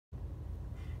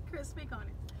ahead, speak on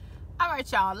it. All right,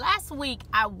 y'all. Last week,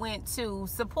 I went to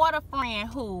support a friend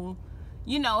who,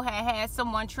 you know, had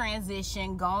someone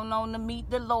transition, gone on to meet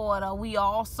the Lord, or we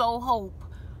all so hope.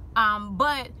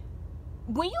 But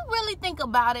when you really think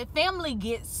about it, family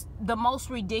gets the most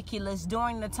ridiculous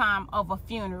during the time of a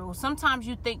funeral. Sometimes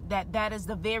you think that that is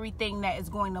the very thing that is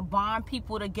going to bond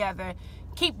people together,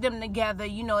 keep them together,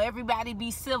 you know, everybody be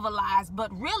civilized.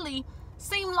 But really,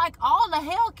 seem like all the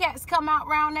Hellcats come out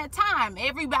around that time.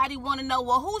 Everybody want to know,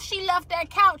 well, who she left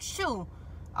that couch to?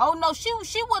 Oh, no, she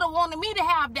would have wanted me to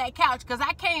have that couch because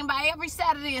I came by every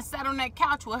Saturday and sat on that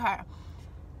couch with her.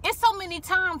 It's so many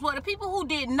times where the people who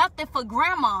did nothing for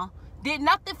grandma, did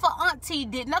nothing for auntie,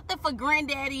 did nothing for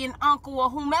granddaddy and uncle, or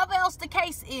whomever else the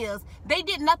case is, they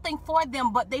did nothing for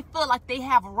them, but they feel like they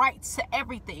have rights to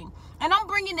everything. And I'm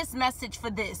bringing this message for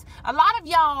this. A lot of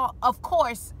y'all, of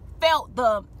course, felt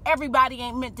the everybody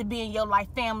ain't meant to be in your life,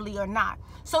 family or not.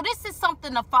 So this is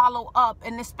something to follow up,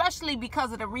 and especially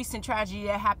because of the recent tragedy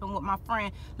that happened with my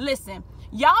friend. Listen,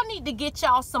 y'all need to get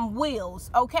y'all some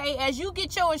wills, okay? As you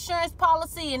get your insurance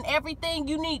policy and everything,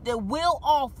 you need to will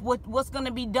off what's going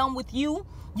to be done with you,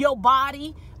 your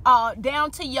body,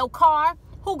 down to your car.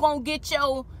 Who gonna get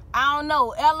your, I don't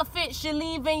know, elephant should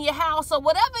leave in your house, or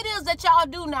whatever it is that y'all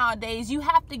do nowadays. You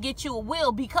have to get you a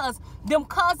will, because them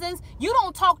cousins, you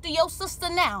don't talk to your sister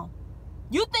now.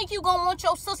 You think you gonna want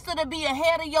your sister to be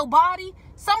ahead of your body?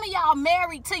 Some of y'all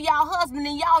married to y'all husband,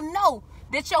 and y'all know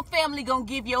that your family gonna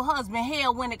give your husband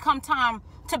hell when it come time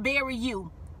to bury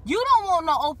you. You don't want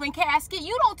no open casket.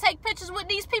 You don't take pictures with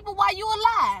these people while you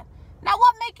alive. Now,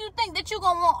 what make you think that you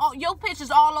gonna want your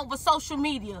pictures all over social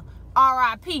media?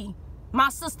 R.I.P. My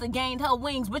sister gained her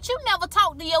wings, but you never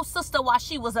talked to your sister while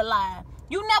she was alive.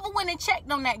 You never went and checked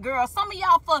on that girl. Some of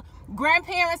y'all, for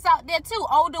grandparents out there too,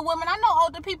 older women. I know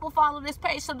older people follow this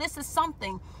page, so this is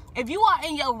something. If you are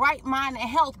in your right mind and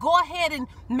health, go ahead and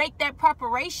make that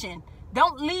preparation.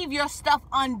 Don't leave your stuff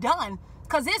undone,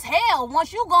 because it's hell.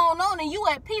 Once you going on and you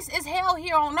at peace, it's hell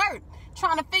here on earth.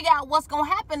 Trying to figure out what's going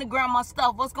to happen to grandma's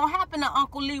stuff, what's going to happen to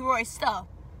Uncle Leroy's stuff.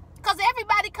 Because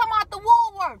everybody come out the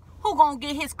woodwork. Who going to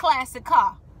get his classic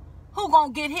car? Who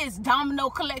gonna get his domino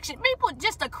collection? People,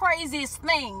 just the craziest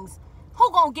things.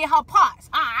 Who gonna get her pots?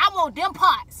 I want them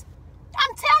pots.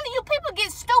 I'm telling you, people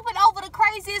get stupid over the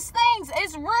craziest things.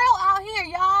 It's real out here,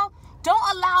 y'all.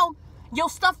 Don't allow your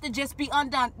stuff to just be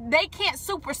undone. They can't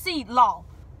supersede law.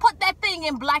 Put that thing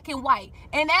in black and white.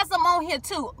 And as I'm on here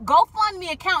too,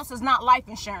 GoFundMe accounts is not life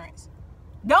insurance.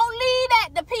 Don't leave that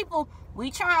to people. We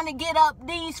trying to get up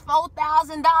these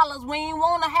 $4,000. We ain't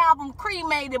want to have them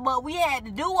cremated, but we had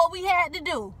to do what we had to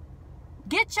do.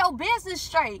 Get your business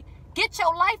straight. Get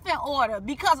your life in order.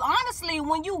 Because honestly,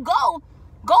 when you go,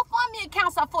 GoFundMe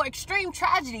accounts are for extreme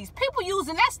tragedies. People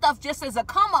using that stuff just as a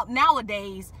come up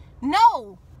nowadays.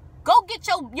 No. Go get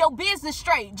your business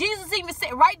straight. Jesus even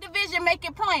said, write the vision, make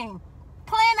it plain.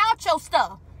 Plan out your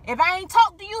stuff. If I ain't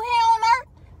talked to you here on earth,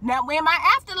 now in my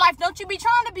afterlife, don't you be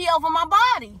trying to be over my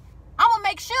body. I'm going to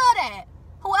make sure that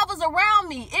whoever's around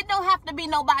me, it don't have to be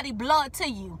nobody blood to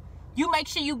you. You make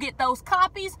sure you get those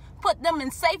copies, put them in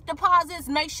safe deposits,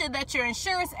 make sure that your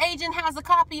insurance agent has a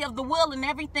copy of the will and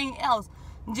everything else.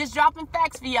 I'm just dropping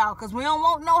facts for y'all, because we don't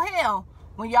want no hell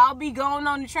when y'all be going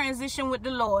on the transition with the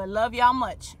Lord. Love y'all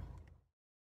much.